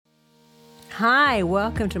Hi,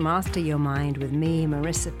 welcome to Master Your Mind with me,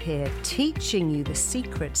 Marissa Peer, teaching you the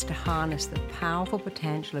secrets to harness the powerful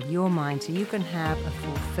potential of your mind so you can have a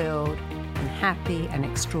fulfilled and happy and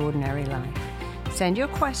extraordinary life. Send your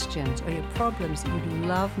questions or your problems that you'd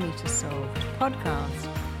love me to solve to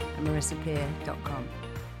podcast@marissapeer.com.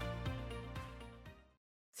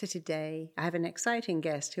 So today, I have an exciting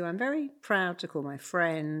guest who I'm very proud to call my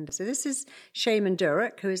friend. So this is Shaman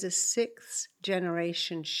Durek, who is a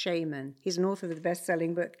 6th-generation shaman. He's an author of the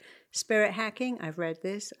best-selling book, Spirit Hacking. I've read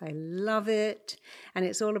this. I love it. And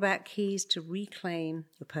it's all about keys to reclaim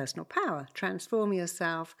your personal power, transform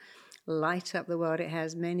yourself, light up the world. It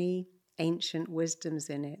has many ancient wisdoms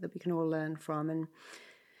in it that we can all learn from. And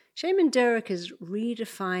Shaman Durek is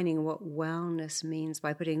redefining what wellness means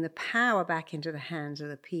by putting the power back into the hands of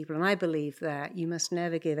the people. And I believe that you must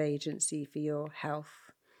never give agency for your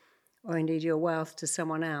health or indeed your wealth to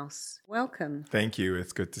someone else. Welcome. Thank you.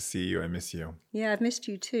 It's good to see you. I miss you. Yeah, I've missed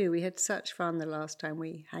you too. We had such fun the last time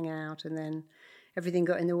we hung out and then everything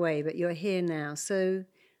got in the way, but you're here now. So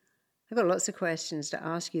I've got lots of questions to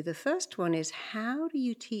ask you. The first one is, how do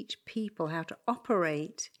you teach people how to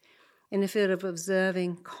operate in the field of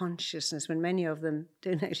observing consciousness when many of them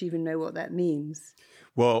don't actually even know what that means?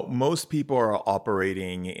 Well, most people are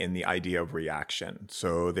operating in the idea of reaction.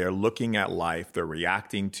 So they're looking at life, they're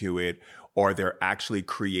reacting to it, or they're actually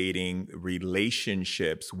creating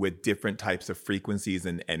relationships with different types of frequencies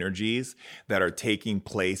and energies that are taking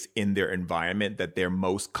place in their environment that they're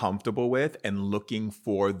most comfortable with, and looking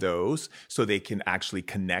for those so they can actually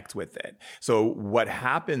connect with it. So what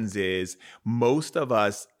happens is most of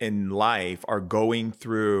us in life are going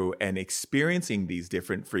through and experiencing these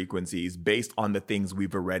different frequencies based on the things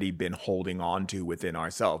we've already been holding on to within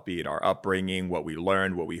ourselves, be it our upbringing, what we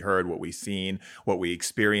learned, what we heard, what we've seen, what we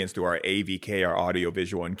experienced through our AVK, our audio,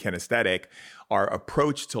 visual, and kinesthetic, our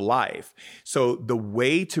approach to life. So the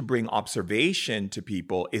way to bring observation to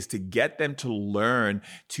people is to get them to learn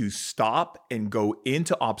to stop and go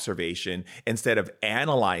into observation instead of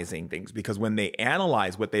analyzing things. Because when they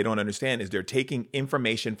analyze, what they don't understand is they're taking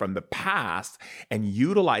information from the past and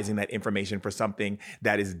utilizing that information for something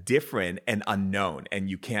that is different and unknown. And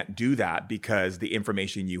you can't do that because the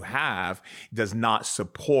information you have does not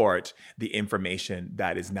support the information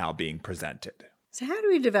that is now being presented. So how do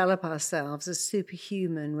we develop ourselves as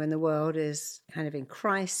superhuman when the world is kind of in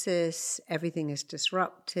crisis, everything is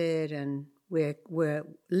disrupted, and we're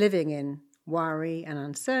living in worry and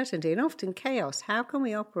uncertainty and often chaos? How can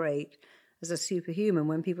we operate as a superhuman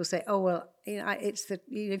when people say, oh, well, it's the,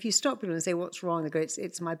 if you stop people and say, what's wrong? They go,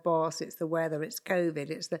 it's my boss, it's the weather, it's COVID,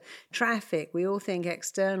 it's the traffic. We all think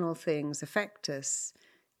external things affect us.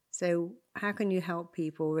 So how can you help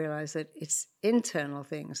people realize that it's internal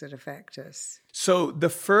things that affect us? So the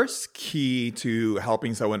first key to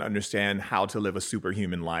helping someone understand how to live a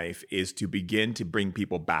superhuman life is to begin to bring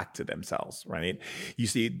people back to themselves, right? You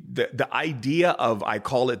see, the idea of, I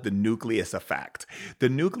call it the nucleus effect. The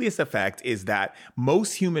nucleus effect is that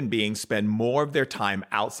most human beings spend more of their time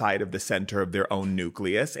outside of the center of their own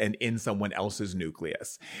nucleus and in someone else's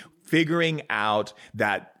nucleus, figuring out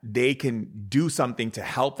that they can do something to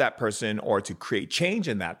help that person or to create change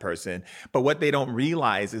in that person. But what they don't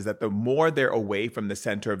realize is that the more they're away from the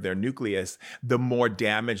center of their nucleus, the more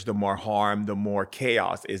damage, the more harm, the more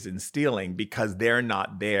chaos is instilling, because they're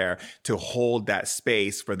not there to hold that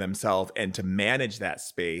space for themselves and to manage that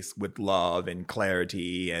space with love and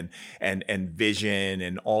clarity and vision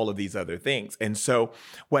and all of these other things. And so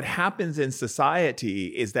what happens in society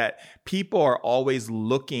is that people are always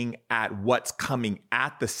looking at what's coming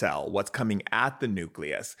at the cell, what's coming at the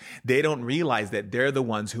nucleus. They don't realize that they're the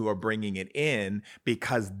ones who are bringing it in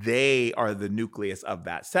because they are the nucleus of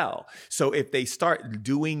that cell. So if they start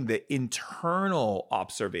doing the internal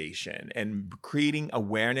observation and creating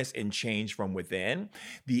awareness and change from within,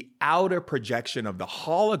 the outer projection of the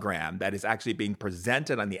hologram that is actually being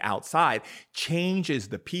presented on the outside changes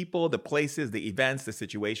the people, the places, the events, the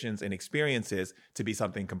situations, and experiences to be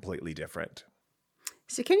something completely different.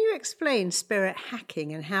 So can you explain spirit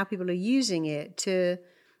hacking and how people are using it to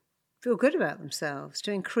feel good about themselves,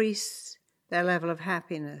 to increase their level of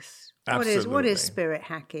happiness? Absolutely. What is spirit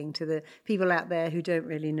hacking to the people out there who don't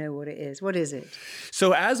really know what it is? What is it?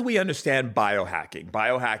 So as we understand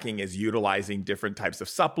biohacking is utilizing different types of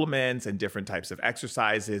supplements and different types of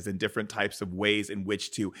exercises and different types of ways in which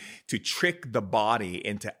to trick the body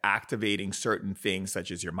into activating certain things, such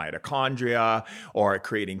as your mitochondria or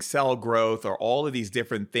creating cell growth or all of these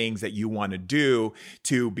different things that you want to do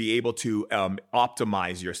to be able to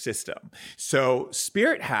optimize your system. So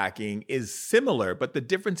spirit hacking is similar, but the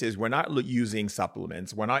difference is we're not using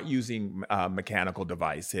supplements. We're not using mechanical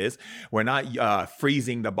devices. We're not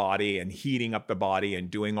freezing the body and heating up the body and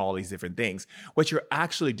doing all these different things. What you're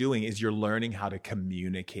actually doing is you're learning how to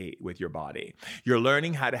communicate with your body. You're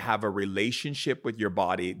learning how to have a relationship with your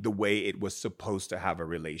body the way it was supposed to have a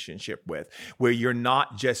relationship with, where you're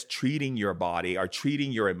not just treating your body or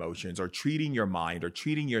treating your emotions or treating your mind or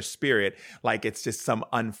treating your spirit like it's just some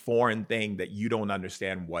unforeign thing that you don't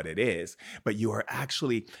understand what it is, but you are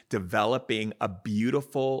actually developing a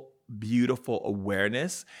beautiful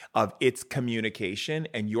awareness of its communication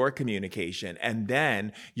and your communication. And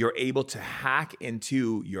then you're able to hack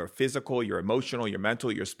into your physical, your emotional, your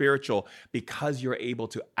mental, your spiritual, because you're able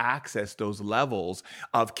to access those levels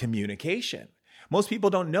of communication. Most people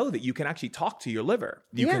don't know that you can actually talk to your liver.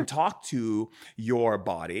 You can talk to your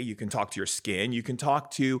body. You can talk to your skin. You can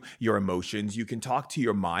talk to your emotions. You can talk to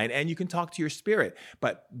your mind, and you can talk to your spirit.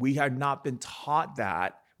 But we have not been taught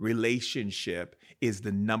that relationship is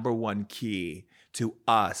the number one key to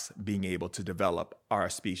us being able to develop our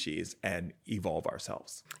species and evolve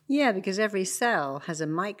ourselves. Yeah, because every cell has a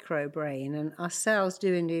microbrain, and our cells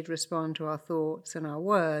do indeed respond to our thoughts and our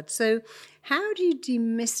words. So how do you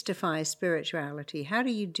demystify spirituality? How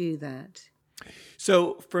do you do that?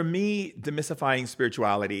 So for me, demystifying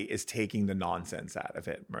spirituality is taking the nonsense out of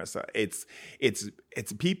it, Marissa. It's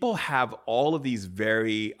people have all of these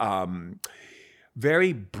very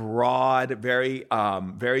broad,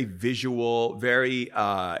 very visual, very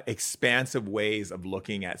expansive ways of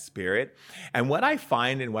looking at spirit. And what I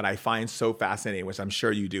find so fascinating, which I'm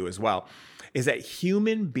sure you do as well, is that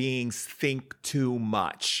human beings think too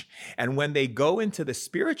much. And when they go into the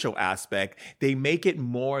spiritual aspect, they make it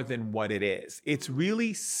more than what it is. It's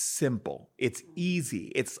really simple. It's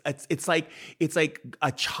easy. It's like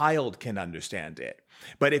a child can understand it.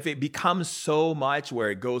 But if it becomes so much where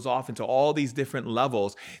it goes off into all these different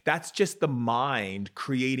levels, that's just the mind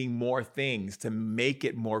creating more things to make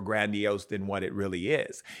it more grandiose than what it really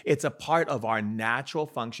is. It's a part of our natural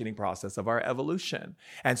functioning process of our evolution.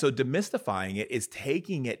 And so demystifying it is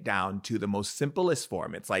taking it down to the most simplest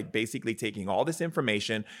form. It's like basically taking all this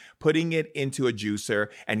information, putting it into a juicer,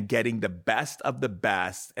 and getting the best of the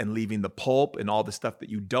best and leaving the pulp and all the stuff that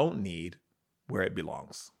you don't need where it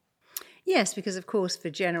belongs. Yes, because of course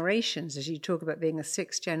for generations, as you talk about being a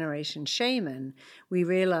 6th generation shaman, we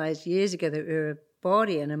realized years ago that we were a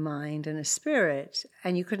body and a mind and a spirit,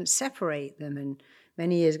 and you couldn't separate them. And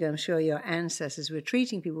many years ago, I'm sure your ancestors who were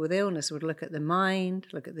treating people with illness would look at the mind,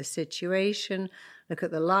 look at the situation, look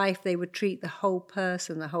at the life. They would treat the whole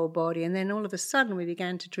person, the whole body. And then all of a sudden we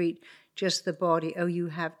began to treat just the body. Oh, you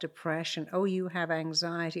have depression. Oh, you have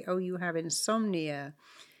anxiety. Oh, you have insomnia.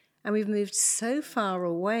 And we've moved so far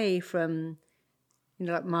away from,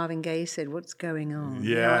 like Marvin Gaye said, what's going on?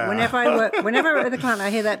 Yeah. Whenever I work with a client,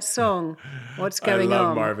 I hear that song, what's going on? I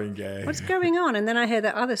love Marvin Gaye. What's going on? And then I hear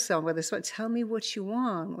that other song where they tell me what you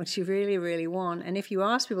want, what you really, really want. And if you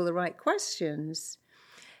ask people the right questions,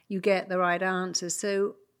 you get the right answers.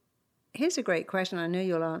 So here's a great question. I know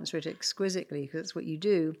you'll answer it exquisitely because it's what you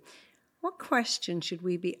do. What question should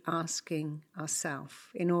we be asking ourselves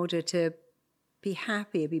in order to be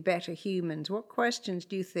happier, be better humans? What questions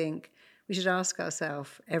do you think we should ask ourselves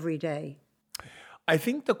every day? I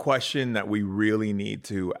think the question that we really need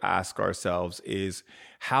to ask ourselves is,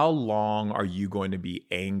 how long are you going to be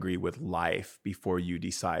angry with life before you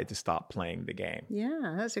decide to stop playing the game?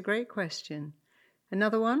 Yeah, that's a great question.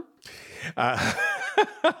 Another one? I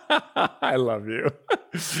love you.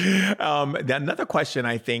 Another question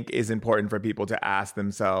I think is important for people to ask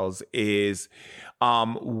themselves is,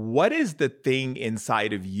 what is the thing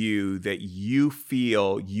inside of you that you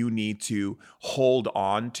feel you need to hold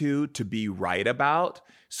on to be right about,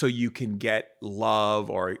 so you can get love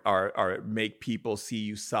or make people see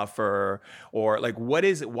you suffer? Or like, what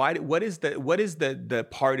is the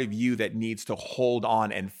part of you that needs to hold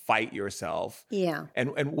on and fight yourself? Yeah.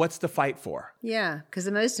 And what's the fight for? Yeah, because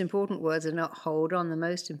the most important words are not hold on. The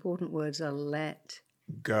most important words are let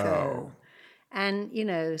go. And,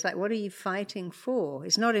 it's like, what are you fighting for?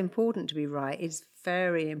 It's not important to be right. It's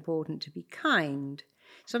very important to be kind.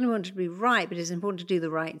 It's not important to be right, but it's important to do the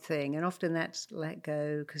right thing. And often that's let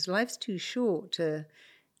go, because life's too short to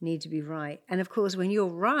need to be right. And of course, when you're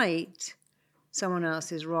right, someone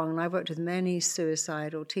else is wrong. And I've worked with many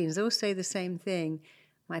suicidal teens. They all say the same thing.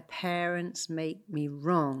 My parents make me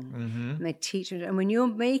wrong. Mm-hmm. And they teach me. And when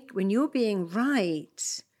you're being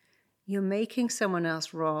right, you're making someone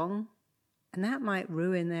else wrong. And that might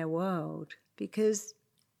ruin their world, because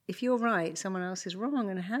if you're right, someone else is wrong.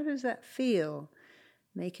 And how does that feel,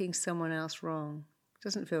 making someone else wrong?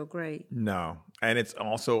 Doesn't feel great. No. And it's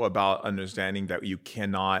also about understanding that you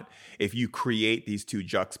cannot, if you create these two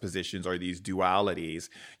juxtapositions or these dualities,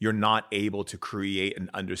 you're not able to create an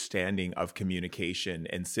understanding of communication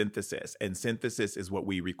and synthesis. And synthesis is what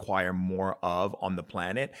we require more of on the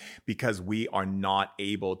planet because we are not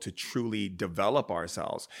able to truly develop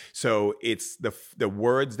ourselves. So it's the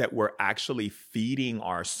words that we're actually feeding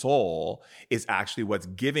our soul is actually what's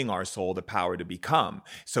giving our soul the power to become.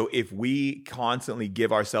 So if we constantly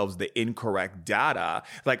give ourselves the incorrect data,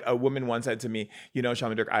 like a woman once said to me,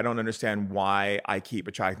 Shaman Durek, I don't understand why I keep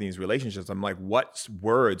attracting these relationships. I'm like, what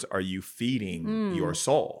words are you feeding your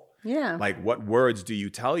soul? Yeah. Like, what words do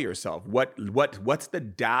you tell yourself? What's the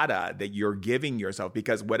data that you're giving yourself?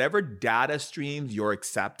 Because whatever data streams you're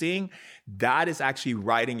accepting, that is actually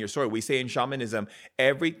writing your story. We say in shamanism,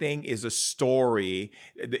 everything is a story.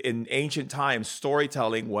 In ancient times,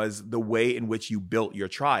 storytelling was the way in which you built your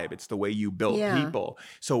tribe. It's the way you built people.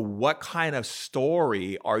 So what kind of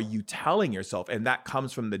story are you telling yourself? And that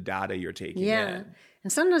comes from the data you're taking in.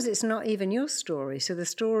 And sometimes it's not even your story. So the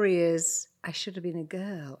story is, I should have been a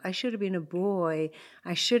girl. I should have been a boy.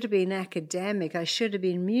 I should have been academic. I should have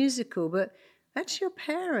been musical. But that's your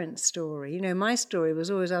parents' story. My story was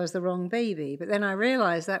always I was the wrong baby. But then I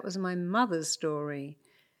realized that was my mother's story.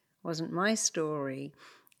 It wasn't my story.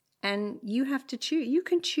 And you have to choose. You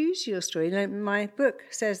can choose your story. My book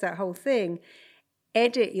says that whole thing.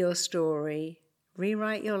 Edit your story.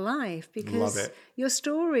 Rewrite your life, because your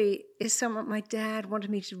story is somewhat. My dad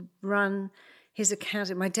wanted me to run his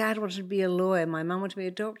accountant. My dad wanted to be a lawyer. My mum wanted to be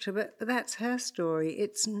a doctor, but that's her story.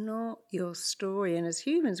 It's not your story. And as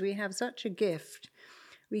humans, we have such a gift.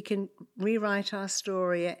 We can rewrite our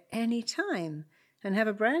story at any time and have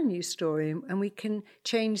a brand new story. And we can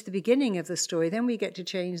change the beginning of the story. Then we get to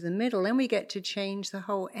change the middle. Then we get to change the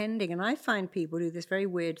whole ending. And I find people do this very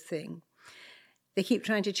weird thing. They keep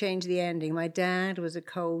trying to change the ending. My dad was a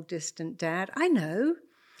cold, distant dad. I know.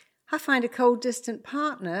 I find a cold, distant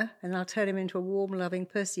partner, and I'll turn him into a warm, loving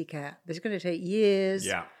pussycat. But it's going to take years.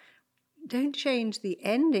 Yeah. Don't change the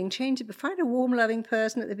ending. Change it, but find a warm, loving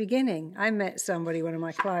person at the beginning. I met somebody, one of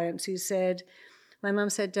my clients, who said, my mum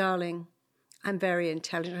said, darling, I'm very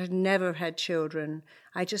intelligent. I've never had children.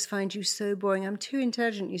 I just find you so boring. I'm too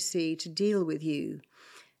intelligent, you see, to deal with you.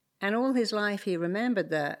 And all his life he remembered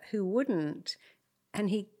that. Who wouldn't? And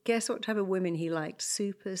guess what type of women he liked?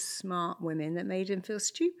 Super smart women that made him feel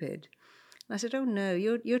stupid. And I said, oh no,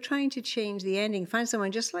 you're trying to change the ending. Find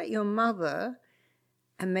someone just like your mother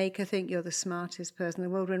and make her think you're the smartest person in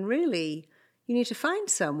the world. When really, you need to find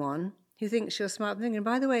someone who thinks you're smart. And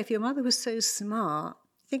by the way, if your mother was so smart,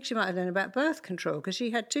 I think she might have known about birth control because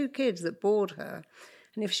she had 2 kids that bored her.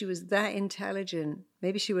 And if she was that intelligent,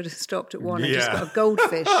 maybe she would have stopped at 1 and just got a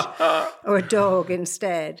goldfish or a dog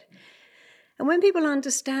instead. And when people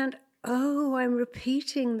understand, oh, I'm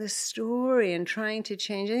repeating the story and trying to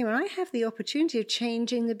change anyone, I have the opportunity of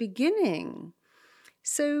changing the beginning.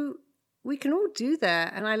 So we can all do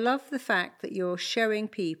that. And I love the fact that you're showing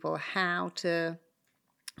people how to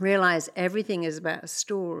realize everything is about a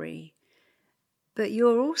story. But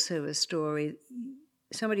you're also a story.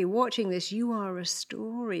 Somebody watching this, you are a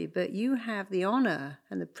story, but you have the honor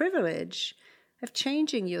and the privilege of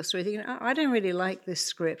changing your story, thinking, oh, I don't really like this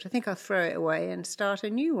script. I think I'll throw it away and start a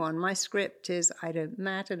new one. My script is, I don't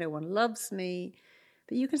matter, no one loves me.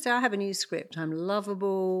 But you can say, I have a new script. I'm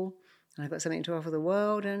lovable, and I've got something to offer the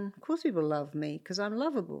world, and of course people love me because I'm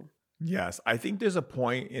lovable. Yes, I think there's a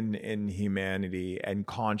point in humanity and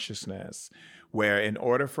consciousness where in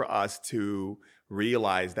order for us to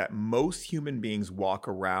realize that most human beings walk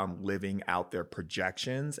around living out their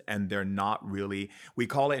projections and they're not really, we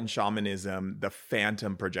call it in shamanism, the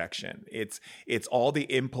phantom projection. It's all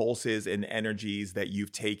the impulses and energies that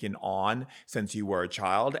you've taken on since you were a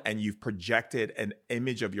child and you've projected an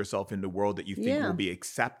image of yourself in the world that you think will be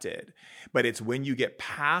accepted. But it's when you get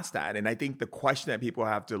past that, and I think the question that people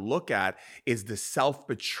have to look at is the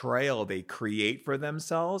self-betrayal they create for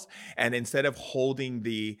themselves. And instead of holding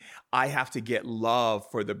I have to get love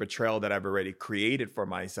for the betrayal that I've already created for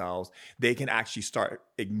myself, they can actually start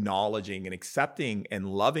acknowledging and accepting and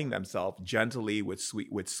loving themselves gently with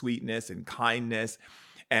sweetness and kindness,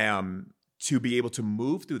 to be able to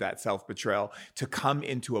move through that self-betrayal, to come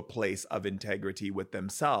into a place of integrity with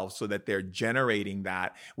themselves so that they're generating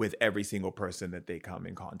that with every single person that they come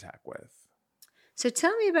in contact with. So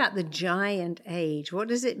tell me about the giant age. What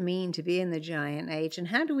does it mean to be in the giant age? And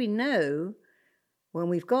how do we know when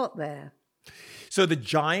we've got there? So the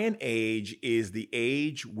giant age is the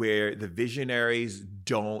age where the visionaries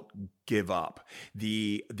don't give up.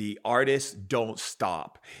 The artists don't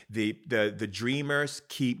stop. The dreamers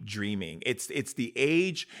keep dreaming. It's the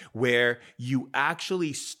age where you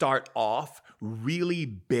actually start off really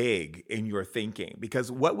big in your thinking,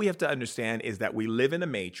 because what we have to understand is that we live in a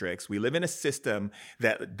matrix. We live in a system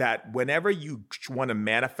that whenever you want to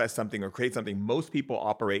manifest something or create something, most people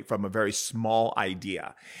operate from a very small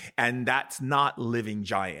idea. And that's not living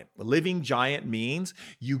giant. Living giant means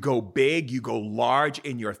you go big, you go large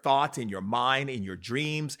in your thoughts, in your mind, in your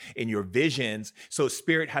dreams, in your visions. So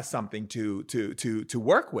spirit has something to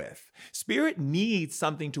work with. Spirit needs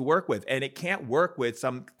something to work with, and it can't work with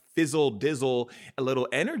some fizzle dizzle a little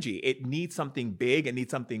energy. It needs something big. It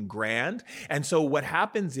needs something grand. And so what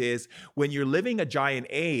happens is when you're living a giant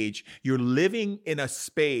age, you're living in a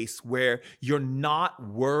space where you're not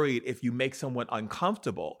worried if you make someone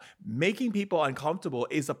uncomfortable. Making people uncomfortable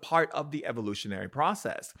is a part of the evolutionary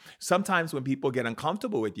process. Sometimes when people get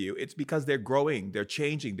uncomfortable with you, it's because they're growing, they're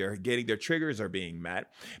changing, their triggers are being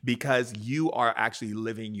met because you are actually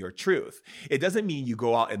living your truth. It doesn't mean you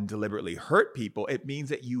go out and deliberately hurt people. It means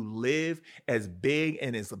that you live as big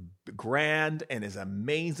and as grand and as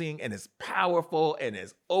amazing and as powerful and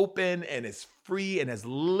as open and as free and as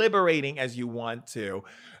liberating as you want to,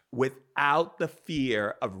 without the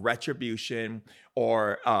fear of retribution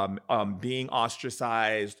or being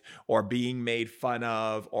ostracized or being made fun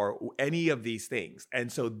of or any of these things.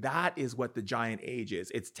 And so that is what the giant age is.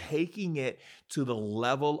 It's taking it to the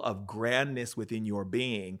level of grandness within your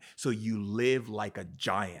being so you live like a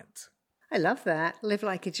giant. I love that. Live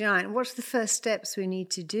like a giant. What's the first steps we need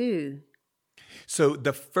to do? So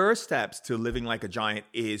the first steps to living like a giant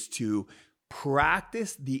is to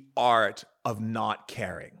practice the art of not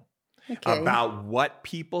caring. About what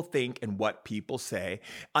people think and what people say,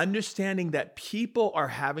 understanding that people are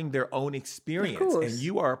having their own experience and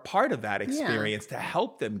you are a part of that experience to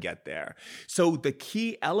help them get there. So the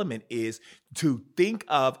key element is to think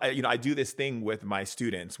of, I do this thing with my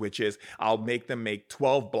students, which is I'll make them make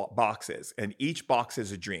 12 boxes, and each box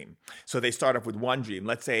is a dream. So they start off with one dream.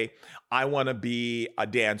 Let's say, I want to be a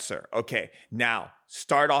dancer. Okay, now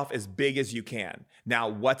start off as big as you can. Now,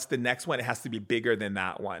 what's the next one? It has to be bigger than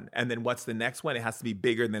that one. And then what's the next one? It has to be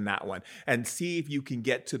bigger than that one. And see if you can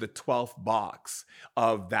get to the 12th box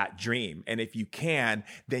of that dream. And if you can,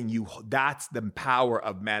 then that's the power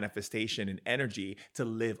of manifestation and energy to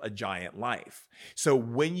live a giant life. So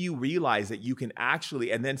when you realize that you can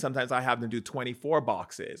actually, and then sometimes I have them do 24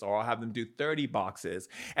 boxes or I'll have them do 30 boxes,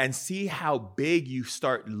 and see how big you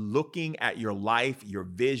start looking at your life, your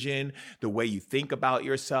vision, the way you think about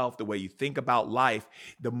yourself, the way you think about life.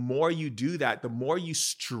 The more you do that, the more you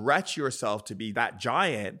stretch yourself to be that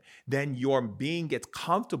giant, then your being gets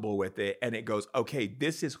comfortable with it and it goes, okay,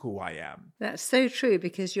 this is who I am. That's so true,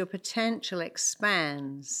 because your potential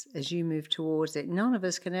expands as you move towards it. None of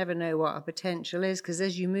us can ever know what our potential is, because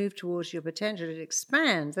as you move towards your potential, it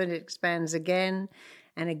expands, then it expands again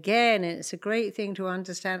and again. And it's a great thing to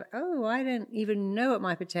understand, oh, I don't even know what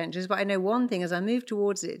my potential is, but I know one thing, as I move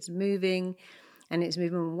towards it, it's moving. And it's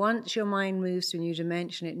moving. Once your mind moves to a new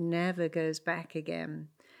dimension, it never goes back again.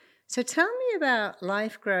 So tell me about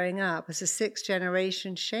life growing up as a sixth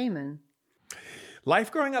generation shaman.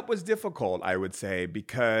 Life growing up was difficult, I would say,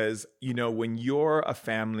 because, when you're a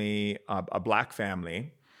family, a Black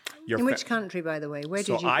family. In which country, by the way? Where did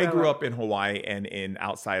you grow up? So I grew up in Hawaii, and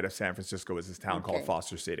outside of San Francisco is this town called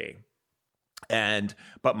Foster City.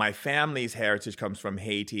 But my family's heritage comes from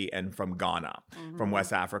Haiti and from Ghana, from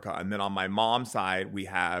West Africa. And then on my mom's side, we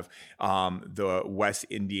have the West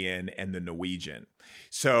Indian and the Norwegian.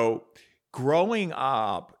 So growing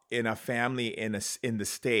up in a family in the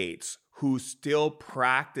States who's still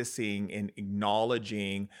practicing and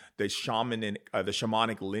acknowledging the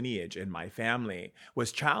shamanic lineage in my family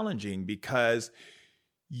was challenging, because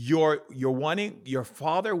your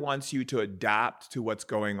father wants you to adapt to what's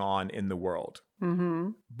going on in the world.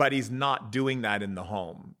 But he's not doing that in the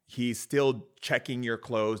home. He's still checking your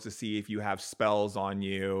clothes to see if you have spells on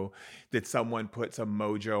you. Did someone put some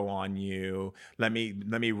mojo on you? Let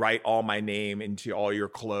me write all my name into all your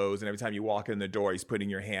clothes. And every time you walk in the door, he's putting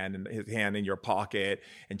his hand in your pocket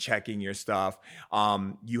and checking your stuff.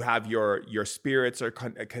 You have your spirits are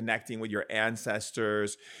connecting with your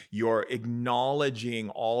ancestors. You're acknowledging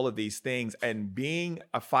all of these things, and being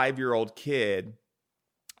a 5-year-old kid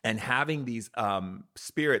and having these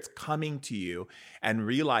spirits coming to you and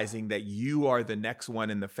realizing that you are the next one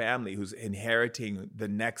in the family who's inheriting the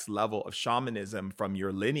next level of shamanism from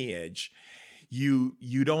your lineage,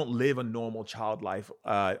 you don't live a normal child life,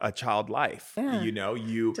 a child life. Yeah.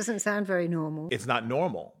 You Doesn't sound very normal. it's not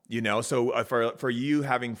normal, so for you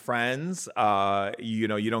having friends, you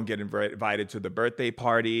don't get invited to the birthday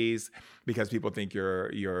parties because people think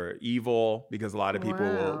you're evil, because a lot of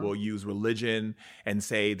people will use religion and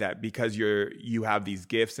say that because you have these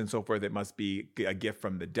gifts and so forth, it must be a gift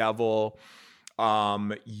from the devil.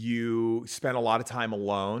 You spend a lot of time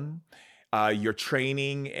alone. Your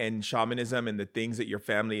training in shamanism and the things that your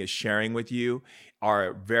family is sharing with you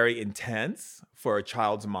are very intense for a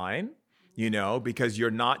child's mind, because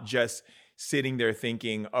you're not just sitting there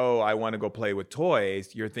thinking, oh, I want to go play with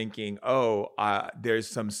toys. You're thinking, oh, there's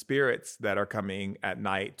some spirits that are coming at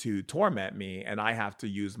night to torment me, and I have to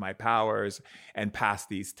use my powers and pass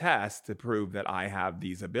these tests to prove that I have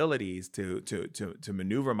these abilities to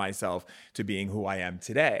maneuver myself to being who I am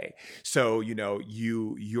today. So,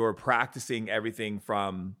 you're practicing everything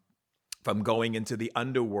from going into the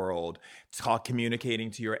underworld,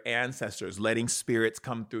 communicating to your ancestors, letting spirits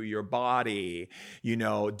come through your body,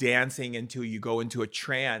 dancing until you go into a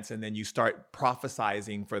trance and then you start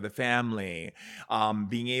prophesizing for the family,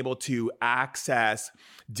 being able to access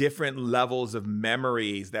different levels of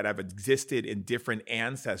memories that have existed in different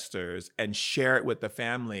ancestors and share it with the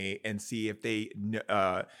family and see if they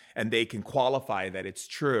can qualify that it's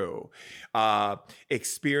true.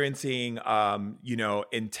 Experiencing,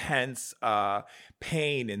 intense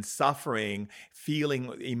pain and suffering,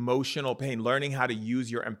 feeling emotional pain, learning how to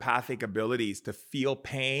use your empathic abilities to feel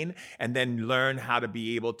pain and then learn how to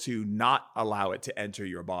be able to not allow it to enter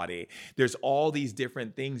your body. There's all these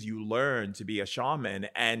different things you learn to be a shaman.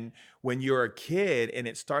 And when you're a kid and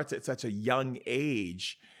it starts at such a young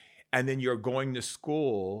age, and then you're going to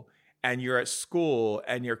school and you're at school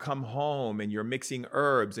and you come home and you're mixing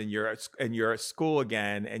herbs and you're at school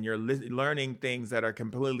again and you're learning things that are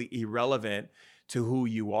completely irrelevant to who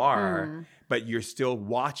you are, but you're still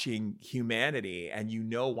watching humanity and you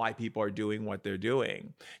know why people are doing what they're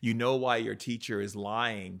doing. You know why your teacher is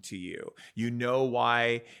lying to you. You know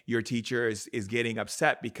why your teacher is getting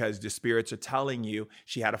upset because the spirits are telling you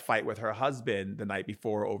she had a fight with her husband the night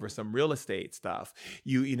before over some real estate stuff.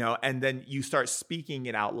 And then you start speaking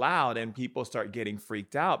it out loud and people start getting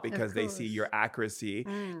freaked out because they see your accuracy.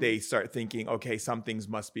 They start thinking, okay, some things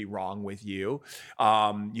must be wrong with you.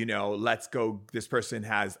 Let's go. This person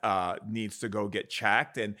needs to go get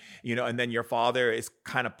checked. And then your father is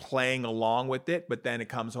kind of playing along with it, but then it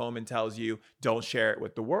comes home and tells you, don't share it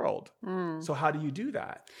with the world. So how do you do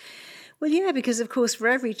that? Well, yeah, because of course, for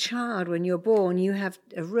every child, when you're born, you have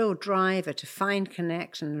a real driver to find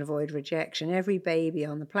connection and avoid rejection. Every baby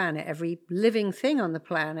on the planet, every living thing on the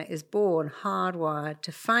planet is born hardwired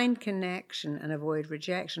to find connection and avoid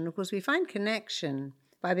rejection. Of course, we find connection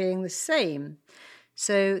by being the same.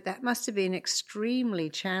 So that must have been extremely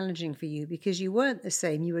challenging for you because you weren't the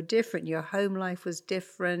same. You were different. Your home life was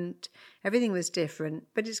different. Everything was different.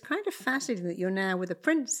 But it's kind of fascinating that you're now with a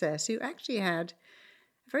princess who actually had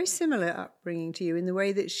a very similar upbringing to you in the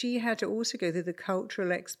way that she had to also go through the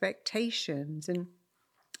cultural expectations. And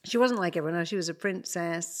she wasn't like everyone else. She was a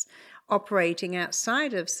princess operating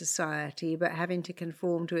outside of society, but having to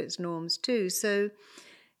conform to its norms too. So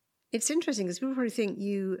it's interesting because people probably think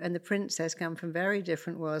you and the princess come from very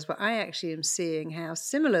different worlds, but I actually am seeing how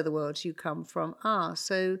similar the worlds you come from are.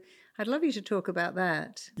 So I'd love you to talk about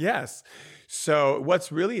that. Yes. So what's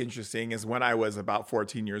really interesting is when I was about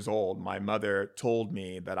 14 years old, my mother told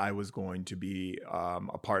me that I was going to be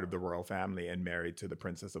a part of the royal family and married to the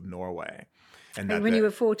Princess of Norway. And when you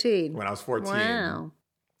were 14? When I was 14. Wow.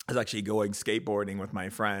 I was actually going skateboarding with my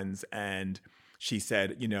friends, and she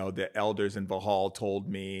said, the elders in Valhall told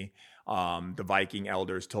me, the Viking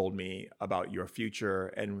elders told me about your future.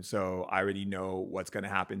 And so I already know what's going to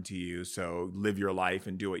happen to you. So live your life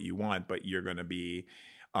and do what you want, but you're going to be,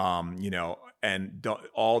 and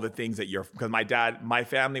all the things that because my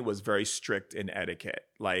family was very strict in etiquette.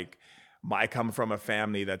 Like, I come from a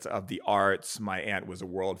family that's of the arts. My aunt was a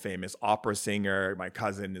world famous opera singer. My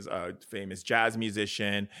cousin is a famous jazz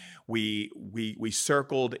musician. We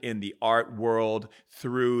circled in the art world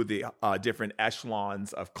through the different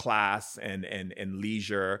echelons of class and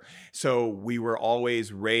leisure. So we were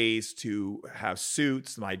always raised to have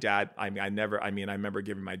suits. My dad, I remember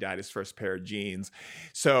giving my dad his first pair of jeans.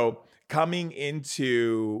 So coming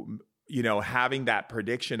into, having that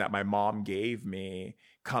prediction that my mom gave me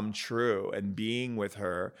come true and being with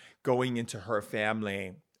her, going into her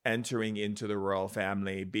family, entering into the royal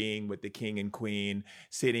family, being with the king and queen,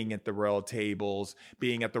 sitting at the royal tables,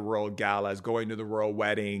 being at the royal galas, going to the royal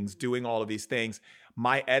weddings, doing all of these things.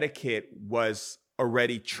 My etiquette was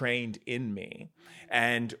already trained in me.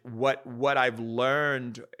 And what I've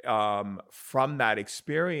learned from that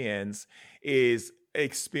experience is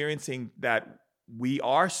experiencing that we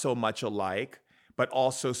are so much alike, but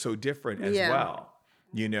also so different as well,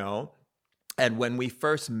 you know? And when we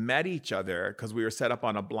first met each other, because we were set up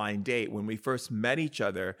on a blind date, when we first met each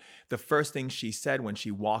other, the first thing she said when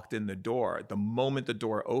she walked in the door, the moment the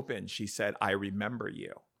door opened, she said, "I remember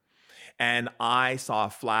you." And I saw a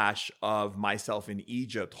flash of myself in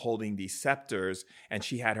Egypt holding these scepters, and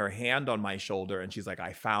she had her hand on my shoulder and she's like,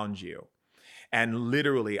 "I found you." And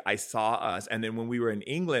literally I saw us. And then when we were in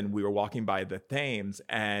England, we were walking by the Thames,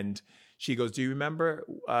 and she goes, "Do you remember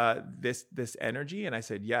this energy?" And I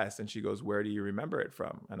said, "Yes." And she goes, "Where do you remember it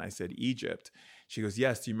from?" And I said, "Egypt." She goes,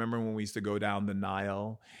 "Yes. Do you remember when we used to go down the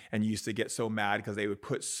Nile and you used to get so mad because they would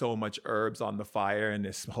put so much herbs on the fire and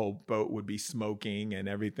this whole boat would be smoking and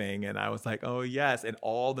everything?" And I was like, "Oh, yes." And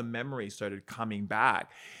all the memories started coming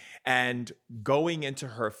back. And going into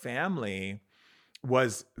her family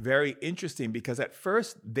was very interesting because at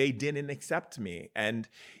first they didn't accept me. And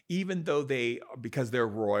even though because they're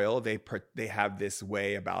royal, they have this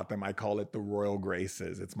way about them. I call it the royal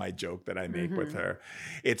graces. It's my joke that I make with her.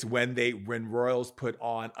 It's when royals put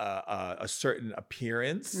on a certain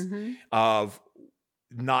appearance of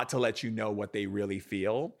not to let you know what they really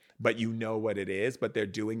feel, but you know what it is, but they're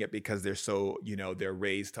doing it because they're so, they're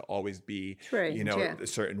raised to always be, a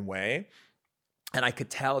certain way. And I could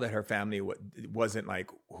tell that her family wasn't like,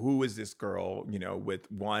 who is this girl,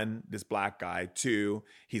 with one, this black guy, two,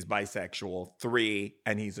 he's bisexual, three,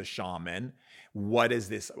 and he's a shaman. What is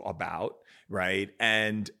this about, right?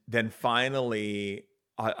 And then finally,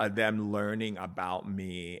 them learning about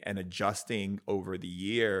me and adjusting over the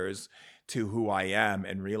years to who I am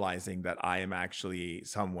and realizing that I am actually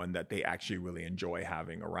someone that they actually really enjoy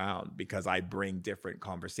having around because I bring different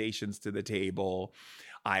conversations to the table.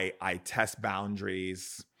 I test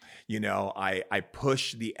boundaries, I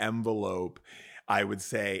push the envelope, I would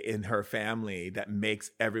say, in her family that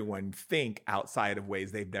makes everyone think outside of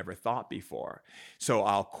ways they've never thought before. So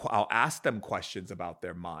I'll ask them questions about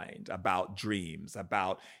their mind, about dreams,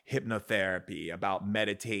 about hypnotherapy, about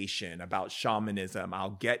meditation, about shamanism.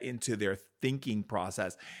 I'll get into their thinking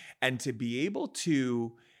process, and to be able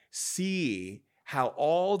to see how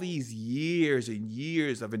all these years and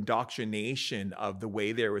years of indoctrination of the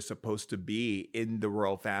way they were supposed to be in the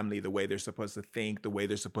royal family, the way they're supposed to think, the way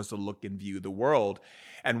they're supposed to look and view the world.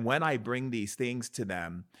 And when I bring these things to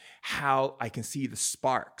them, how I can see the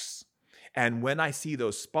sparks. And when I see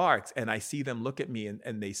those sparks and I see them look at me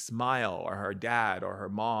and they smile, or her dad or her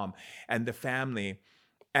mom and the family,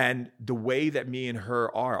 and the way that me and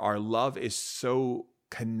her are, our love is so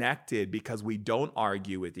connected because we don't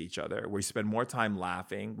argue with each other. We spend more time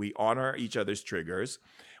laughing. We honor each other's triggers.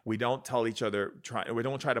 We don't tell each other, we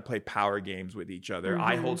don't try to play power games with each other.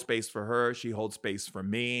 I hold space for her. She holds space for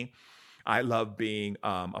me. I love being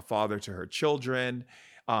a father to her children.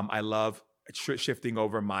 I love shifting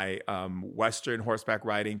over my Western horseback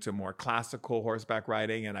riding to more classical horseback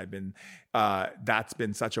riding. And that's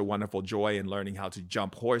been such a wonderful joy in learning how to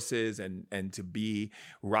jump horses and to be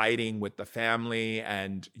riding with the family,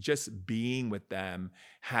 and just being with them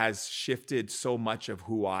has shifted so much of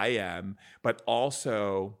who I am. But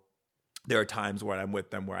also there are times when I'm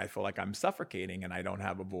with them where I feel like I'm suffocating and I don't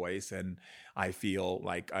have a voice, and I feel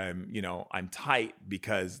like I'm tight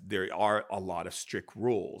because there are a lot of strict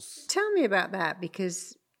rules. Tell me about that,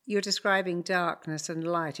 because you're describing darkness and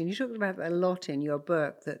light, and you talk about that a lot in your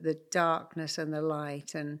book, that the darkness and the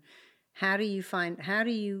light, and how do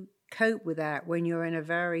you cope with that when you're in a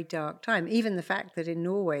very dark time? Even the fact that in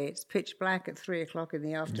Norway it's pitch black at 3:00 in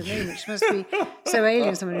the afternoon, which must be so alien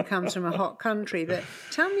to someone who comes from a hot country. But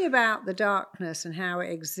tell me about the darkness and how it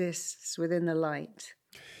exists within the light.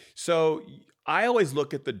 So I always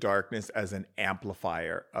look at the darkness as an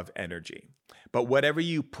amplifier of energy. But whatever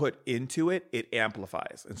you put into it, it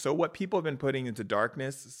amplifies. And so what people have been putting into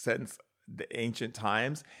darkness since the ancient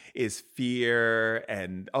times is fear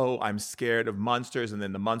and, I'm scared of monsters, and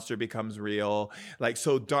then the monster becomes real.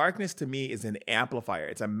 So darkness to me is an amplifier.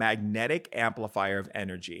 It's a magnetic amplifier of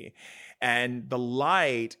energy. And the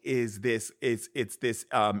light is this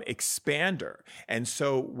expander. And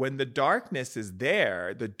so when the darkness is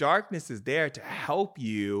there to help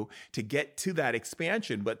you to get to that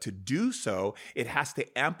expansion. But to do so, it has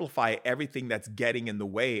to amplify everything that's getting in the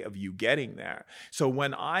way of you getting there. So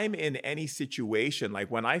when I'm in any situation,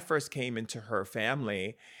 like when I first came into her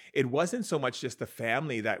family, it wasn't so much just the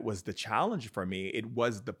family that was the challenge for me. It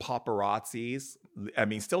was the paparazzis. I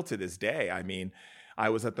mean, still to this day, I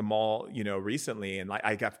was at the mall, recently, and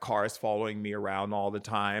I got cars following me around all the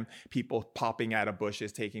time, people popping out of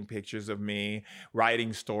bushes, taking pictures of me,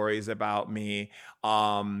 writing stories about me.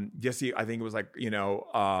 I think it was a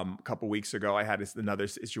couple weeks ago, I had another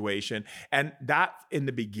situation. And that in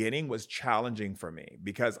the beginning was challenging for me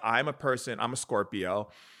because I'm a Scorpio.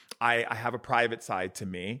 I have a private side to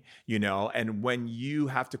me, and when you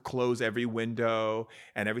have to close every window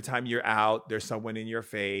and every time you're out, there's someone in your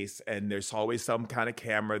face and there's always some kind of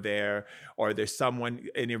camera there, or there's someone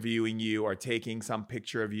interviewing you or taking some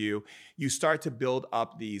picture of you, you start to build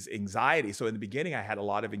up these anxieties. So in the beginning, I had a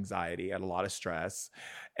lot of anxiety, I had a lot of stress,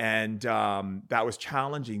 and that was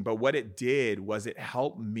challenging. But what it did was it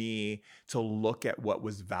helped me to look at what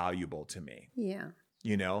was valuable to me. Yeah.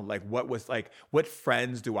 What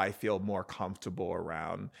friends do I feel more comfortable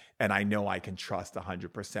around and I know I can trust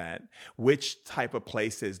 100%? Which type of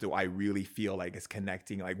places do I really feel like is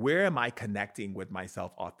connecting? Like, where am I connecting with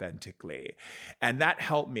myself authentically? And that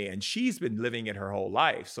helped me. And she's been living it her whole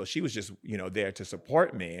life. So she was just, there to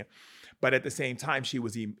support me. But at the same time, she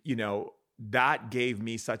was, that gave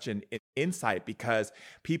me such an insight because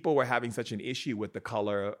people were having such an issue with the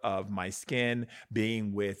color of my skin,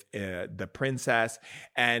 being with the princess.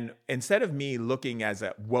 And instead of me looking as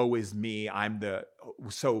a woe is me, I'm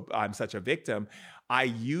such a victim, I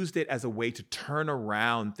used it as a way to turn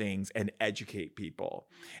around things and educate people.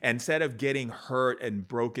 Instead of getting hurt and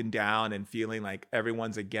broken down and feeling like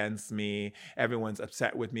everyone's against me, everyone's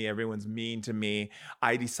upset with me, everyone's mean to me,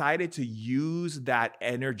 I decided to use that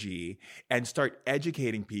energy and start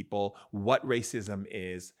educating people what racism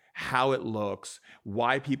is, how it looks,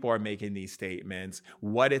 why people are making these statements,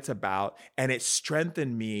 what it's about. And it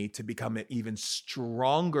strengthened me to become an even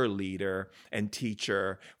stronger leader and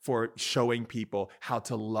teacher for showing people how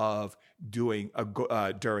to love during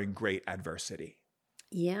great adversity.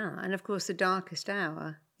 Yeah. And of course, the darkest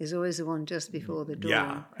hour is always the one just before the dawn.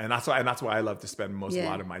 Yeah, and that's why I love to spend a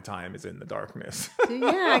lot of my time is in the darkness.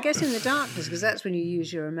 I guess in the darkness, because that's when you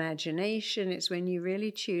use your imagination. It's when you really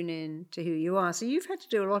tune in to who you are. So you've had to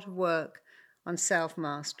do a lot of work on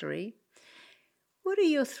self-mastery. What are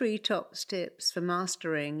your 3 top tips for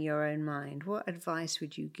mastering your own mind? What advice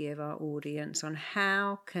would you give our audience on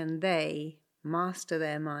how can they master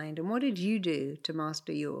their mind? And what did you do to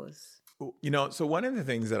master yours? So one of the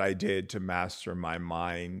things that I did to master my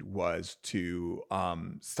mind was to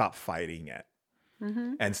stop fighting it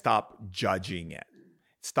and stop judging it,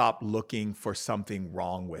 stop looking for something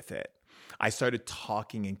wrong with it. I started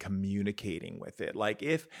talking and communicating with it. Like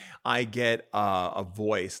if I get a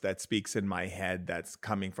voice that speaks in my head that's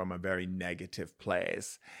coming from a very negative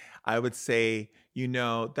place, I would say,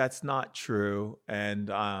 that's not true.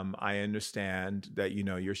 And I understand that,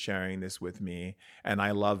 you're sharing this with me and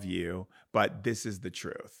I love you, but this is the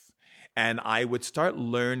truth. And I would start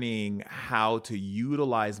learning how to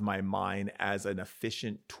utilize my mind as an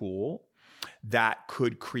efficient tool that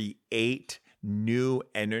could create new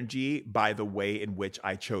energy by the way in which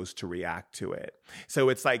I chose to react to it. So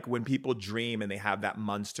it's like when people dream and they have that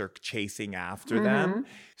monster chasing after them.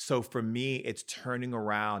 So for me, it's turning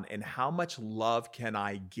around and how much love can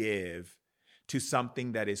I give to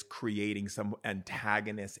something that is creating some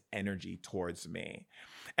antagonist energy towards me.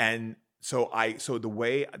 And so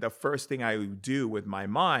the first thing I would do with my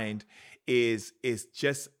mind is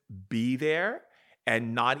just be there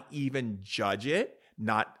and not even judge it,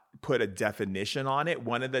 not put a definition on it.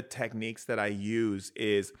 One of the techniques that I use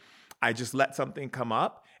is I just let something come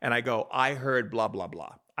up and I go, I heard blah, blah,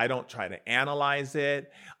 blah. I don't try to analyze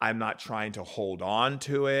it. I'm not trying to hold on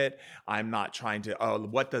to it. I'm not trying to,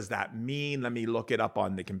 what does that mean? Let me look it up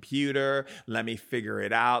on the computer. Let me figure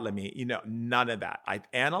it out. None of that.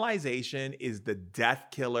 Analyzation is the death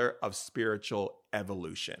killer of spiritual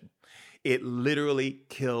evolution. It literally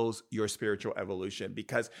kills your spiritual evolution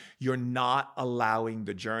because you're not allowing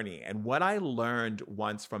the journey. And what I learned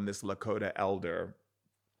once from this Lakota elder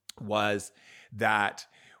was that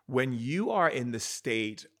when you are in the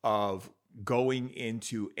state of going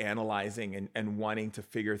into analyzing and wanting to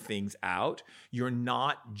figure things out, you're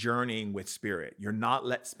not journeying with spirit. You're not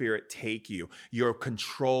let spirit take you. You're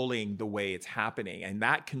controlling the way it's happening. And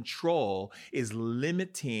that control is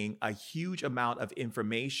limiting a huge amount of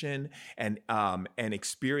information and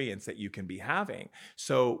experience that you can be having.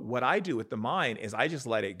 So what I do with the mind is I just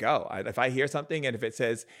let it go. If I hear something and if it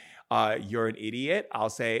says, you're an idiot, I'll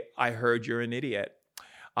say, I heard you're an idiot.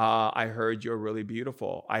 I heard you're really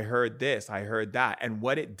beautiful. I heard this, I heard that. And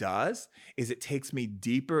what it does is it takes me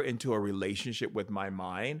deeper into a relationship with my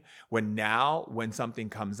mind when now, when something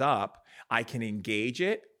comes up, I can engage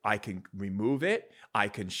it, I can remove it, I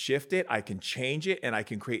can shift it, I can change it, and I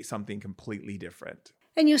can create something completely different.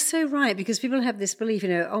 And you're so right, because people have this belief,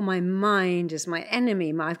 oh, my mind is my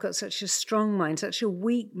enemy. I've got such a strong mind, such a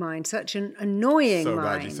weak mind, such an annoying mind. So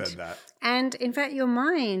glad you said that. And in fact, your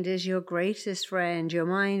mind is your greatest friend. Your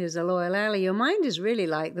mind is a loyal ally. Your mind is really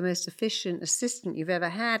like the most efficient assistant you've ever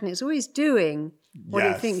had. And it's always doing what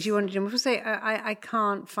it thinks you want to do. People say, I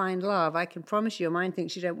can't find love. I can promise you, your mind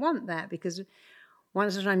thinks you don't want that, because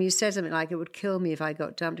once upon a time you said something like, it would kill me if I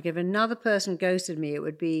got dumped. If another person ghosted me, it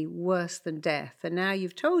would be worse than death. And now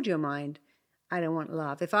you've told your mind, I don't want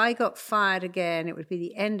love. If I got fired again, it would be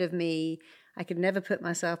the end of me. I could never put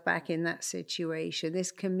myself back in that situation.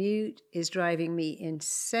 This commute is driving me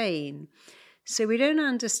insane. So we don't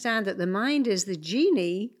understand that the mind is the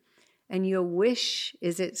genie and your wish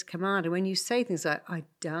is its commander. When you say things like, I'd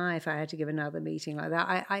die if I had to give another meeting like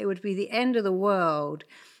that, it would be the end of the world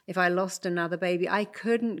if I lost another baby. I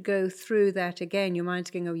couldn't go through that again. Your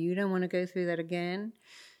mind's going, oh, you don't want to go through that again?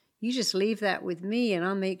 You just leave that with me and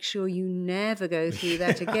I'll make sure you never go through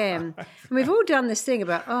that again. And we've all done this thing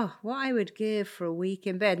about, what I would give for a week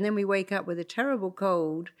in bed. And then we wake up with a terrible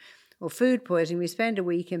cold or food poisoning. We spend a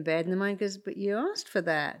week in bed and the mind goes, but you asked for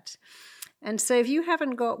that. And so if you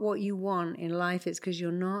haven't got what you want in life, it's because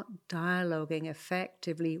you're not dialoguing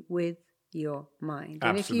effectively with your mind.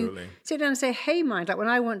 Absolutely. And if you sit down and say, hey, mind, like when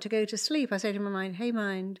I want to go to sleep, I say to my mind, hey,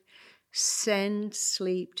 mind, send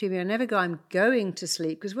sleep to me. I never go, I'm going to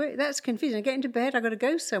sleep, because that's confusing. I get into bed, I've got to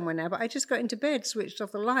go somewhere now, but I just got into bed, switched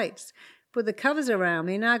off the lights, put the covers around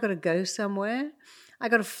me, now I've got to go somewhere. I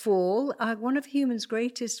got to fall. One of humans'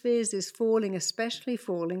 greatest fears is falling, especially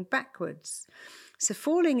falling backwards. So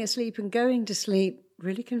falling asleep and going to sleep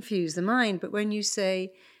really confuse the mind. But when you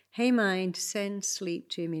say, hey, mind, send sleep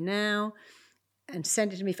to me now, and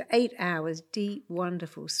send it to me for 8 hours, deep,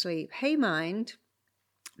 wonderful sleep. Hey, mind,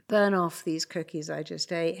 burn off these cookies I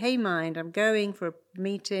just ate. Hey, mind, I'm going for a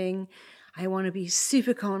meeting. I want to be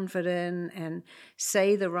super confident and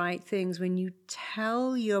say the right things. When you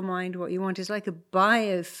tell your mind what you want, it's like a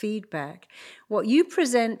biofeedback. What you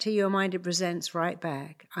present to your mind, it presents right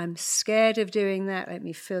back. I'm scared of doing that. Let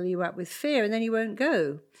me fill you up with fear, and then you won't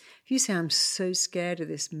go. If you say, I'm so scared of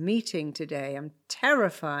this meeting today, I'm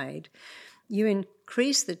terrified, you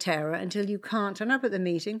increase the terror until you can't turn up at the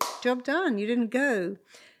meeting. Job done. You didn't go.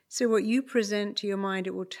 So what you present to your mind,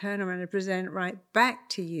 it will turn around and present right back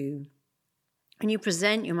to you. And you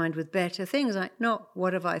present your mind with better things, like, not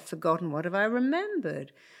what have I forgotten, what have I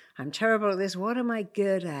remembered? I'm terrible at this, what am I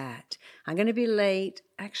good at? I'm going to be late.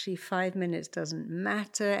 Actually, 5 minutes doesn't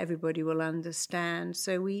matter. Everybody will understand.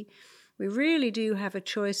 So we really do have a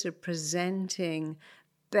choice of presenting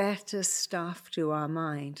better stuff to our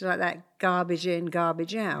mind, like that garbage in,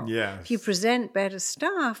 garbage out. Yes. If you present better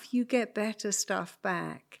stuff, you get better stuff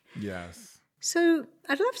back. Yes. So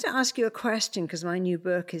I'd love to ask you a question, because my new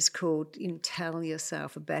book is called Tell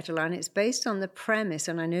Yourself a Better Lie. And it's based on the premise,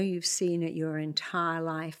 and I know you've seen it your entire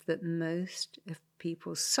life, that most of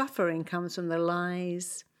people's suffering comes from the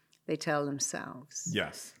lies they tell themselves.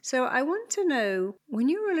 Yes. So I want to know, when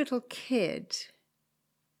you were a little kid,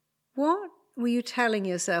 what were you telling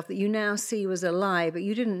yourself that you now see was a lie, but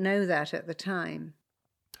you didn't know that at the time?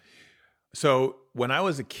 So when I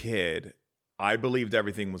was a kid, I believed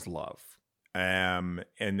everything was love. And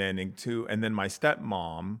then my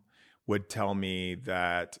stepmom would tell me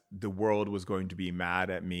that the world was going to be mad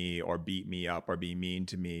at me or beat me up or be mean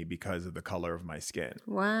to me because of the color of my skin.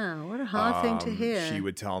 Wow, what a hard thing to hear. She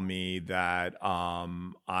would tell me that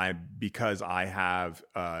because I have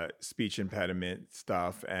speech impediment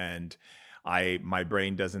stuff and my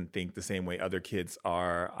brain doesn't think the same way other kids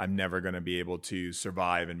are, I'm never going to be able to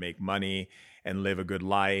survive and make money and live a good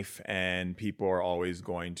life, and people are always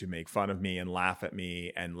going to make fun of me and laugh at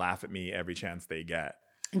me every chance they get.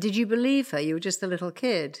 And did you believe her? You were just a little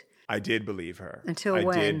kid. I did believe her. Until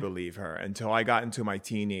when? I did believe her until I got into my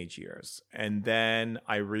teenage years. And then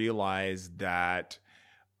I realized that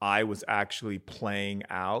I was actually playing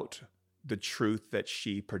out the truth that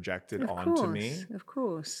she projected onto me. Of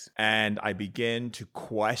course. And I began to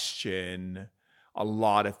question a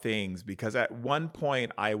lot of things, because at one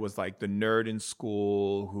point I was like the nerd in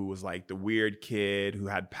school who was like the weird kid who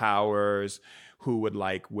had powers, who would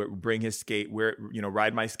like bring his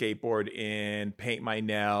ride my skateboard in, paint my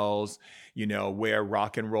nails, wear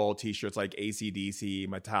rock and roll t-shirts like AC/DC,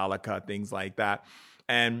 Metallica, things like that.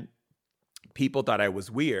 And people thought I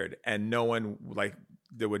was weird, and no one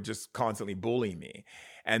would just constantly bully me.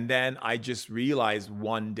 And then I just realized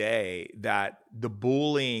one day that the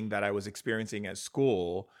bullying that I was experiencing at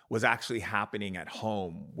school was actually happening at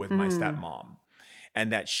home with my stepmom,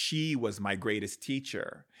 and that she was my greatest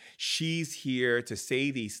teacher. She's here to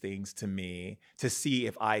say these things to me to see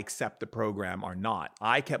if I accept the program or not.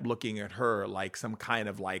 I kept looking at her like some kind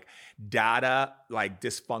of like data, like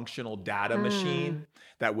dysfunctional data machine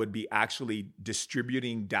that would be actually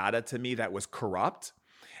distributing data to me that was corrupt.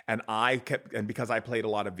 And because I played a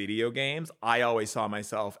lot of video games, I always saw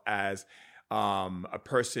myself as a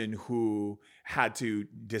person who had to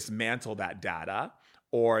dismantle that data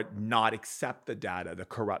or not accept the data, the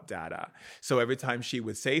corrupt data. So every time she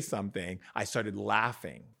would say something, I started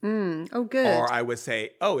laughing. Oh, good. Or I would say,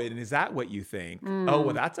 oh, and is that what you think? Oh,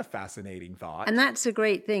 well, that's a fascinating thought. And that's a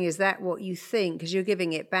great thing. Is that what you think? Because you're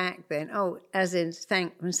giving it back then. Oh, as in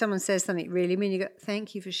when someone says something really mean, you go,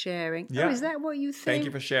 thank you for sharing. Yeah. Oh, is that what you think? Thank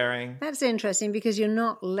you for sharing. That's interesting because you're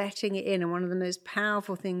not letting it in. And one of the most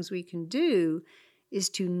powerful things we can do is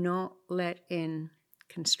to not let in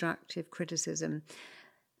constructive criticism.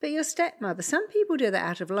 But your stepmother, some people do that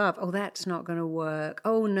out of love. Oh, that's not going to work.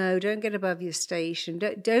 Oh, no, don't get above your station.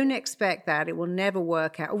 Don't expect that. It will never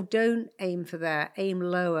work out. Oh, don't aim for that. Aim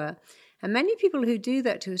lower. And many people who do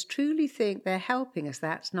that to us truly think they're helping us.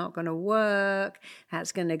 That's not going to work.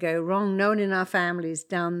 That's going to go wrong. No one in our family's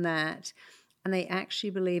done that. And they actually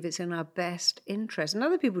believe it's in our best interest. And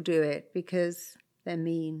other people do it because they're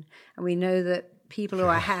mean. And we know that people who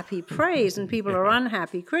are happy praise and people who are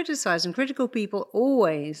unhappy criticize. And critical people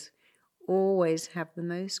always have the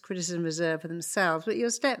most criticism reserved for themselves. But your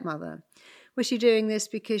stepmother, was she doing this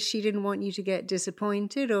because she didn't want you to get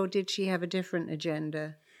disappointed, or did she have a different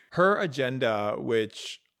agenda? Her agenda,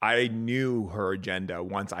 which I knew her agenda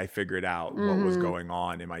once I figured out what was going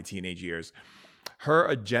on in my teenage years, her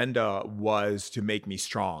agenda was to make me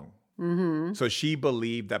strong. So she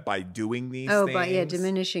believed that by doing these things, by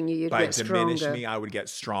diminishing you, you'd get stronger. By diminishing me, I would get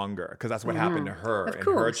stronger, because that's what happened to her in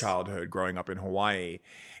her childhood growing up in Hawaii.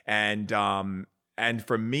 And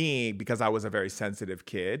for me, because I was a very sensitive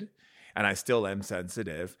kid, and I still am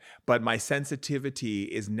sensitive, but my sensitivity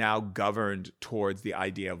is now governed towards the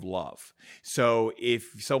idea of love. So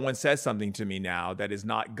if someone says something to me now that is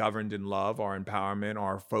not governed in love or empowerment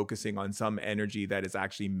or focusing on some energy that is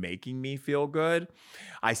actually making me feel good,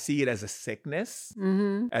 I see it as a sickness,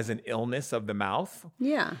 as an illness of the mouth.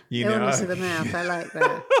 Yeah, illness of the mouth. I like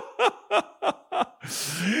that.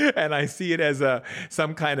 And I see it as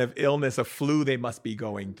some kind of illness, a flu they must be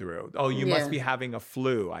going through. Oh, you must be having a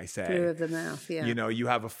flu, I say. Flu of the mouth, yeah. You know, you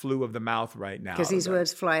have a flu of the mouth right now. Because these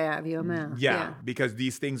words fly out of your mouth. Yeah, because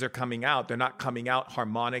these things are coming out. They're not coming out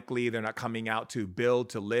harmonically. They're not coming out to build,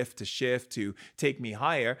 to lift, to shift, to take me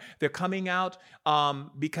higher. They're coming out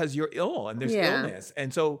because you're ill and there's illness.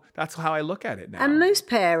 And so that's how I look at it now. And most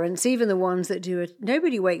parents, even the ones that do it,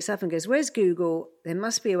 nobody wakes up and goes, where's Google? There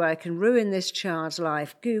must be a way I can ruin this child's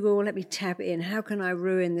life. Google, let me tap it in. How can I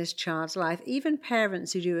ruin this child's life? Even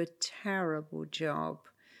parents who do a terrible job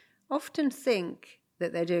often think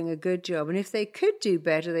that they're doing a good job. And if they could do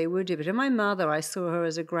better, they would do better. And my mother, I saw her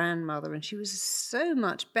as a grandmother, and she was so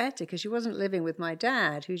much better because she wasn't living with my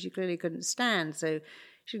dad, who she clearly couldn't stand. So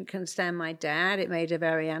she couldn't stand my dad. It made her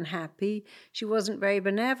very unhappy. She wasn't very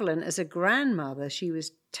benevolent. As a grandmother, she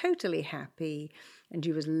was totally happy. And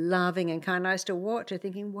she was loving and kind. I used to watch her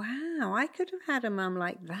thinking, wow, I could have had a mum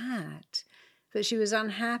like that. But she was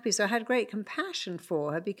unhappy. So I had great compassion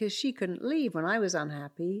for her because she couldn't leave when I was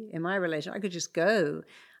unhappy in my relationship. I could just go.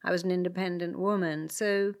 I was an independent woman.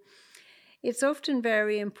 So it's often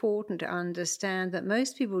very important to understand that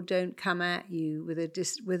most people don't come at you with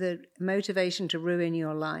a motivation to ruin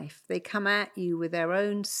your life. They come at you with their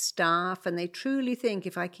own stuff, and they truly think,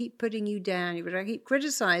 if I keep putting you down, if I keep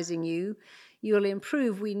criticizing you, you'll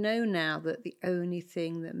improve. We know now that the only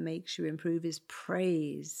thing that makes you improve is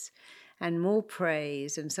praise and more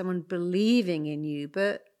praise and someone believing in you.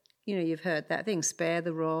 But, you know, you've heard that thing, spare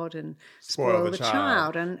the rod and spoil the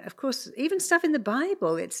child. And, of course, even stuff in the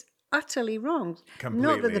Bible, it's utterly wrong. Completely.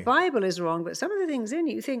 Not that the Bible is wrong, but some of the things in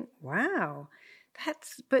it, you think, wow.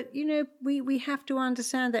 But, you know, we have to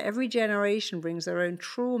understand that every generation brings their own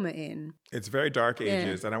trauma in. It's very dark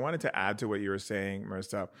ages. And I wanted to add to what you were saying,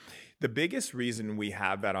 Marissa, the biggest reason we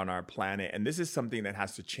have that on our planet, and this is something that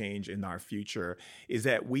has to change in our future, is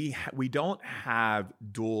that we don't have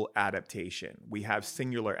dual adaptation. We have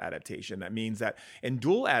singular adaptation. That means that in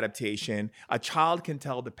dual adaptation, a child can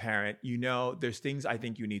tell the parent, there's things I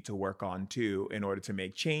think you need to work on too in order to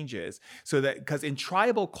make changes. So that, because in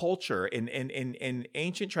tribal culture, in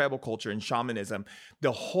ancient tribal culture, in shamanism,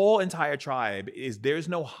 the whole entire tribe there's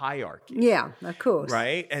no hierarchy. Yeah, of course.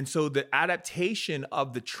 Right? And so the adaptation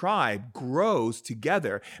of the tribe grows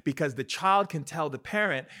together because the child can tell the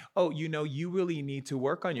parent, you really need to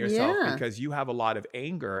work on yourself because you have a lot of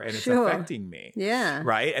anger and it's affecting me. Yeah.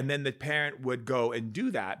 Right? And then the parent would go and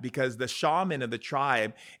do that because the shaman of the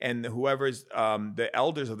tribe and whoever's the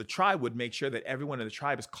elders of the tribe would make sure that everyone in the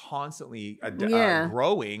tribe is constantly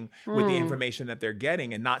growing with the information that they're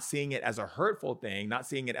getting and not seeing it as a hurtful thing, not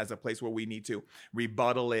seeing it as a place where we need to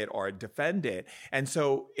rebuttal it or defend it. And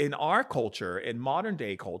so in our culture, in modern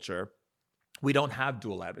day culture, we don't have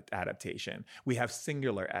dual adaptation. We have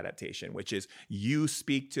singular adaptation, which is you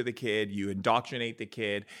speak to the kid, you indoctrinate the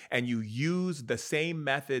kid, and you use the same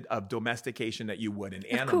method of domestication that you would an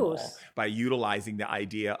animal by utilizing the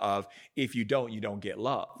idea of if you don't get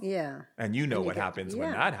love. Yeah. And what happens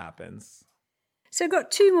when that happens. So I've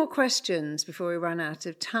got two more questions before we run out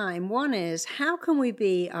of time. One is, how can we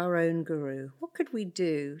be our own guru? What could we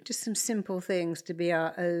do? Just some simple things to be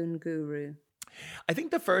our own guru. I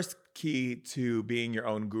think the first key to being your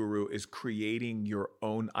own guru is creating your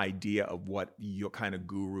own idea of what your kind of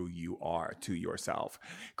guru you are to yourself.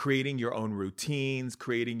 Creating your own routines,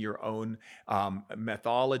 creating your own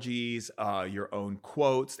methodologies, your own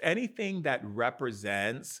quotes, anything that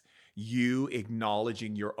represents you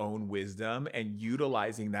acknowledging your own wisdom and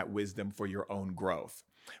utilizing that wisdom for your own growth.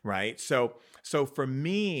 Right. So for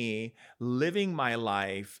me, living my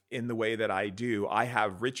life in the way that I do, I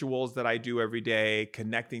have rituals that I do every day,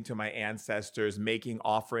 connecting to my ancestors, making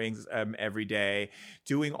offerings every day,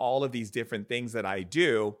 doing all of these different things that I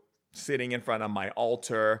do, sitting in front of my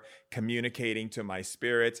altar, communicating to my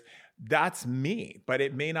spirits. That's me, but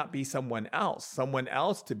it may not be someone else. Someone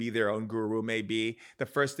else to be their own guru may be the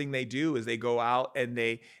first thing they do is they go out and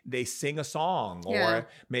they sing a song or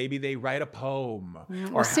maybe they write a poem.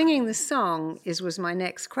 Well, singing the song was my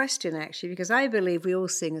next question, actually, because I believe we all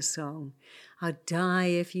sing a song. I'll die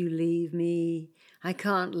if you leave me. I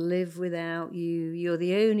can't live without you. You're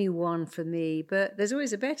the only one for me. But there's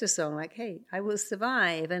always a better song like, hey, I will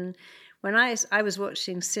survive. And when I was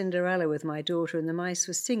watching Cinderella with my daughter and the mice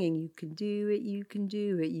were singing, you can do it, you can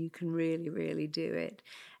do it, you can really, really do it.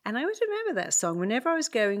 And I always remember that song. Whenever I was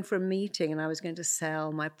going for a meeting and I was going to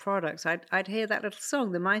sell my products, I'd hear that little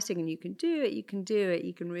song, the mice singing, you can do it, you can do it,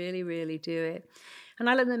 you can really, really do it. And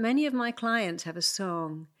I learned that many of my clients have a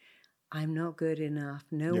song, I'm not good enough,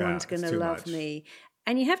 no one's going to love me.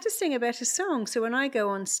 And you have to sing a better song. So when I go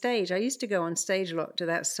on stage, I used to go on stage a lot to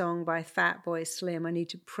that song by Fatboy Slim, I Need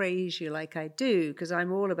to Praise You Like I Do, because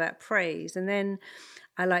I'm all about praise. And then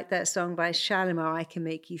I like that song by Shalimar, I Can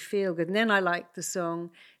Make You Feel Good. And then I like the song,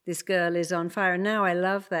 This Girl Is on Fire. And now I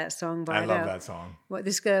love that song by Adele. I love that song. What,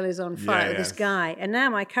 This Girl Is on Fire, this guy. And now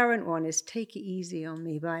my current one is Take It Easy on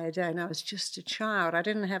Me by Adele. And I was just a child. I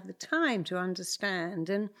didn't have the time to understand.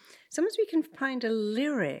 And sometimes we can find a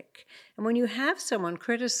lyric. And when you have someone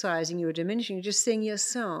criticizing you or diminishing, you just sing your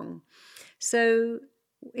song. So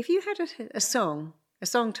if you had a song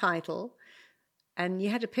title, and you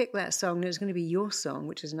had to pick that song, and it was going to be your song,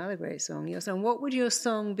 which is another great song, your song, what would your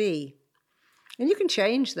song be? And you can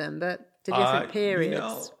change them, but to different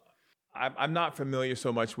periods. I'm not familiar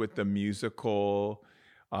so much with the musical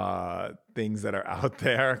things that are out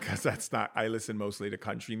there because I listen mostly to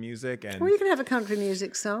country music. And well, you can have a country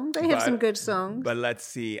music song. They have some good songs. But let's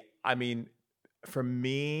see. I mean, for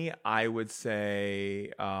me, I would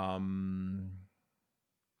say...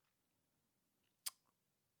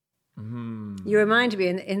 You remind me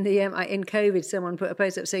in COVID, someone put a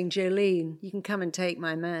post up saying, Jolene, you can come and take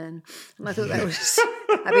my man. And I thought that was,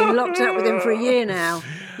 I've been locked up with him for a year now.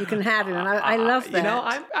 You can have him. And I love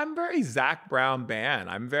that. I'm very Zac Brown band.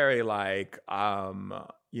 I'm very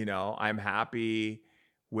I'm happy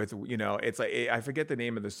with, it's like, I forget the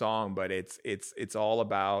name of the song, but it's all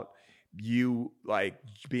about you like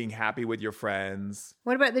being happy with your friends.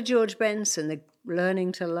 What about the George Benson, the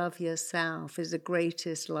learning to love yourself is the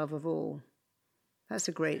greatest love of all? That's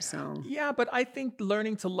a great song. Yeah, but I think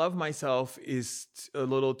learning to love myself is a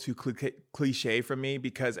little too cliche for me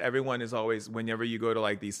because everyone is always, whenever you go to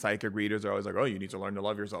like these psychic readers, are always like, oh, you need to learn to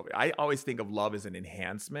love yourself. I always think of love as an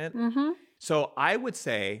enhancement. Mm-hmm. So I would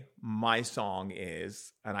say my song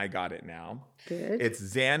is, and I got it now. Good. It's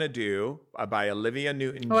Xanadu by Olivia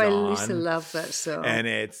Newton-John. Oh, I used to love that song. And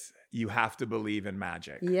it's you have to believe in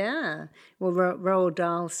magic. Yeah. Well, Roald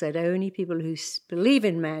Dahl said only people who believe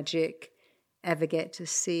in magic ever get to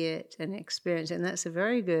see it and experience it. And that's a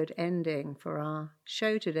very good ending for our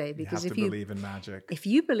show today. Because you have to believe in magic. If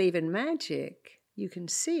you believe in magic, you can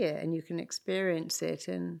see it and you can experience it.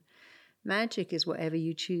 And magic is whatever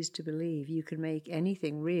you choose to believe. You can make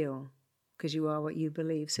anything real because you are what you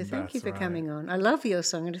believe. So thank you for coming on. I love your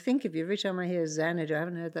song. And to think of you, every time I hear Xanadu, I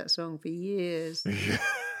haven't heard that song for years.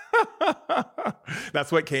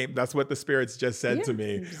 That's what the spirits just said to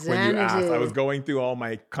me when you asked. I was going through all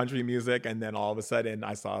my country music, and then all of a sudden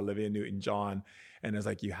I saw Olivia Newton-John, and it's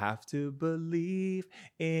like, you have to believe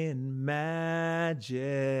in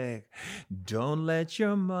magic. Don't let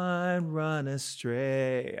your mind run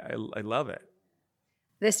astray. I love it.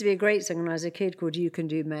 There used to be a great song when I was a kid called You Can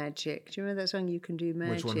Do Magic. Do you remember that song, You Can Do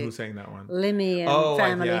Magic? Which one? Who sang that one? Limmy and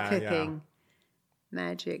Family Cooking. Yeah.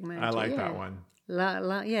 Magic. I like that one.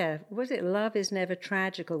 Was it Love is Never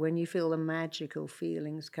Tragical, when you feel the magical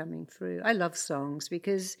feelings coming through? I love songs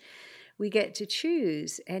because we get to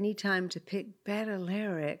choose any time to pick better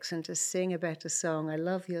lyrics and to sing a better song. I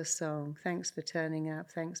love your song. Thanks for turning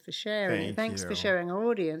up. Thanks for sharing. Thanks for showing our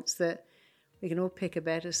audience that we can all pick a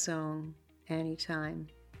better song anytime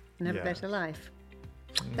and have a better life.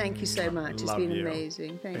 Thank you so much. It's been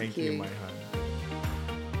amazing. Thank you. My honey.